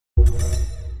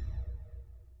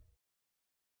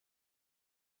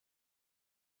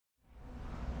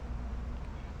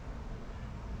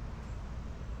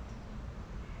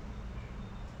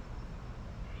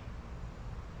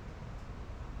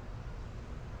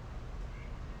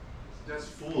just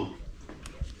full.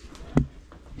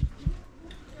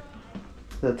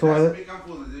 The toilet? Just become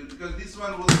full because this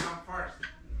one will come first.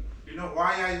 You know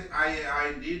why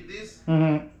I did this?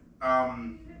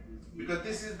 Mm-hmm. Because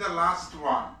this is the last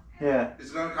one. Yeah.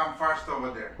 It's gonna come first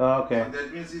over there. Oh, okay. So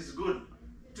that means it's good.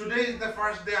 Today is the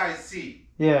first day I see.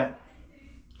 Yeah.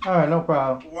 Alright, no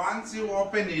problem. Once you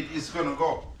open it, it's gonna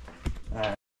go.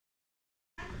 Alright.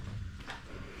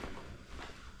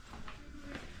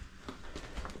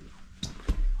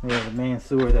 We have the main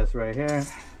sewer that's right here.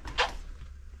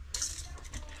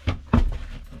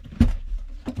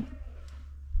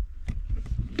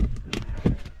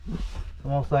 So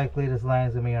most likely this line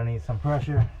is gonna need some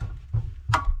pressure.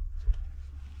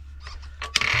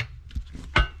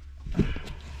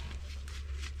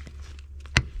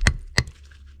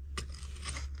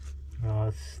 Oh,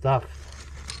 it's stuffed.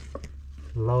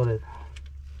 It's loaded.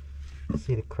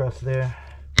 See the crust there?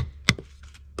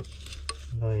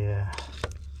 Oh yeah.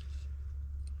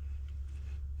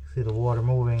 See the water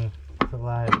moving. It's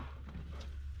alive.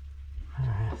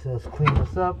 Alright, so let's clean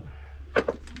this up.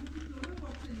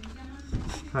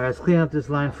 Alright, let's clean up this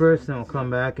line first, then we'll come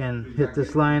back and hit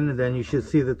this line, and then you should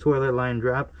see the toilet line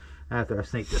drop after I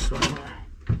snake this one.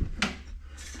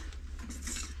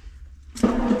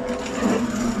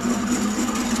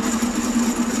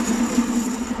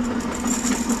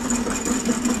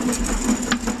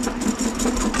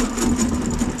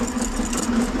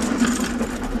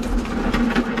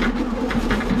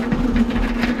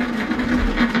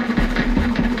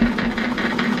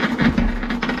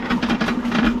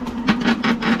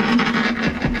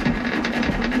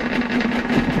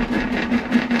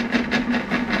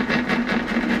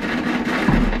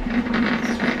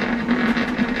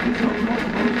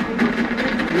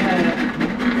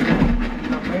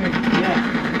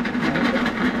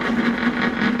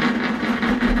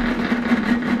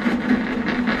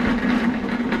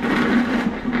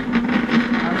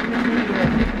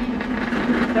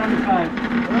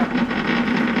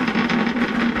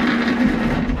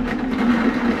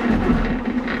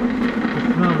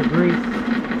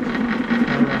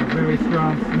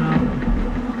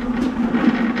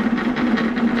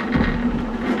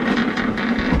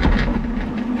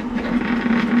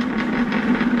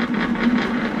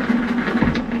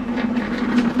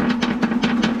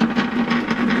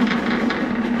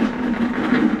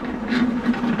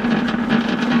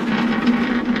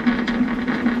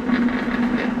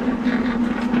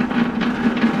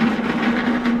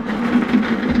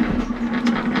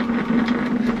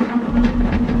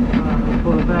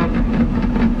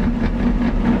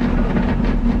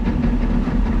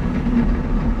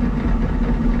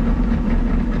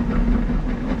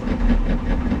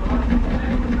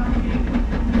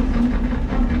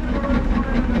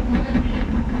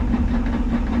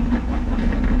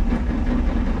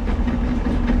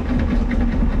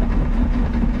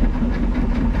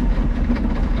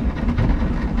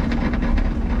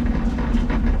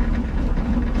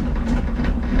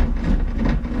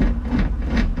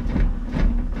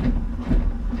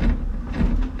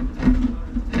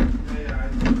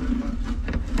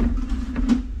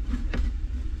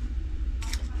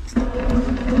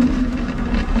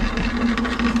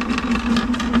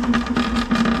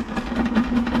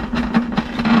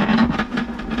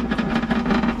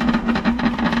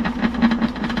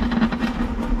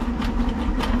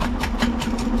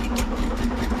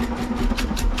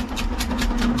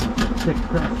 Thick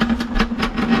crust.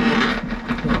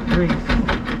 Grease.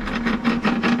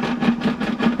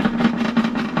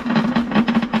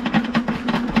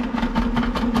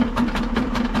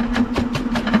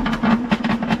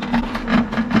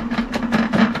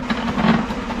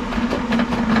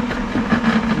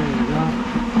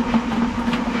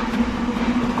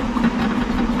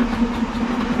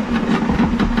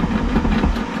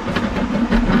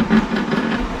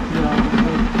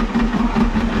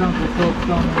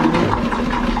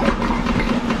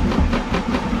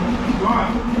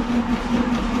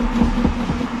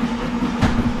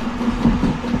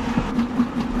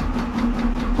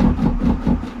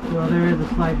 There is a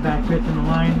slight back pitch in the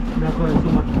line. That's why there's so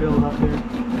much build up here.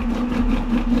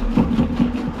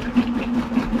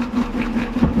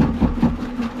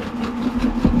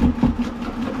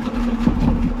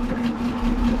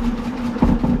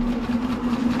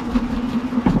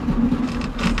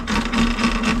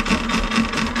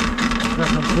 Got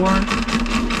some corn.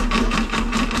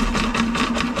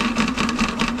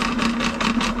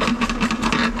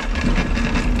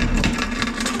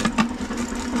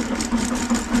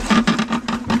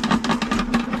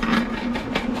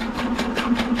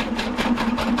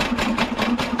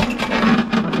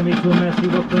 Too messy,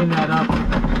 we'll clean that up.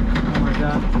 Oh my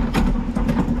god.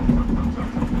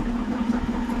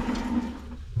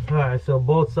 So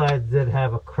both sides did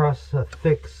have a crust, a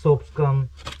thick soap scum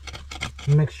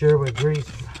mixture with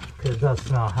grease, because it does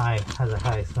smell high, has a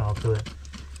high smell to it.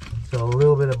 So a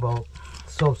little bit of both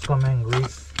soap scum and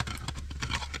grease.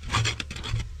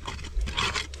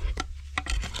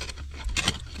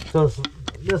 So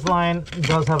this line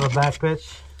does have a back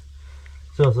pitch,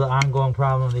 so it's an ongoing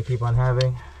problem they keep on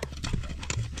having.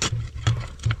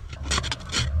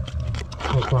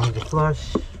 Here comes the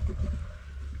flush.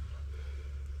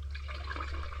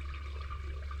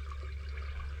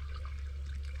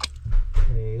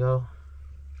 There you go.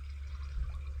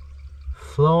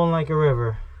 Flowing like a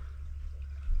river.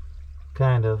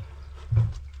 Kind of.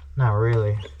 Not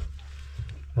really.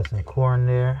 Got some corn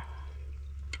there.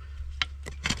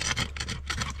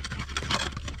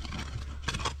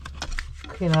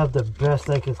 Clean it up the best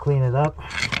I could clean it up.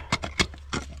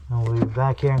 And we'll be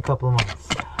back here in a couple of months.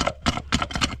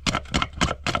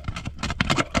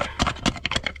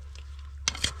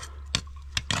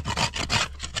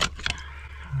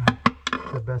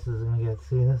 The best is gonna get.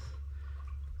 See this?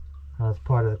 That's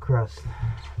part of the crust.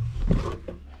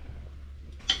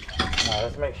 Alright,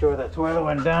 let's make sure that toilet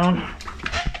went down.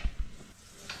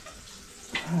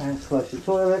 Alright, flush the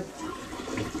toilet.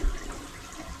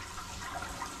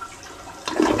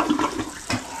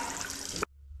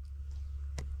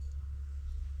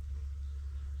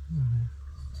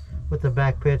 With the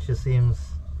back pitch, it seems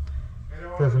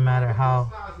doesn't matter how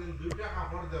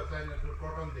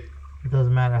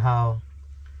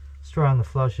strong the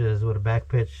flush is. With a back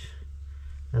pitch,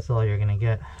 that's all you're gonna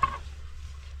get.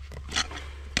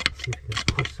 Let's see if we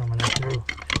can push some of that through.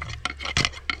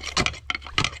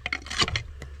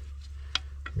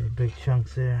 There's big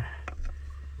chunks there.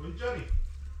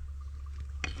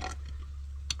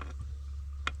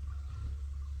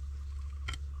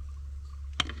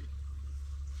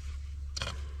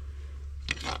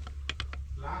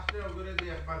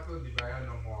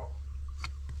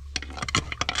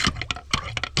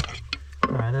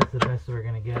 Alright, that's the best we're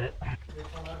gonna get it.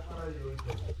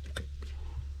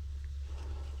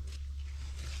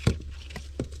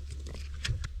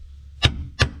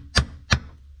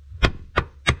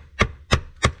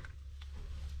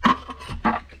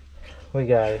 We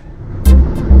got it.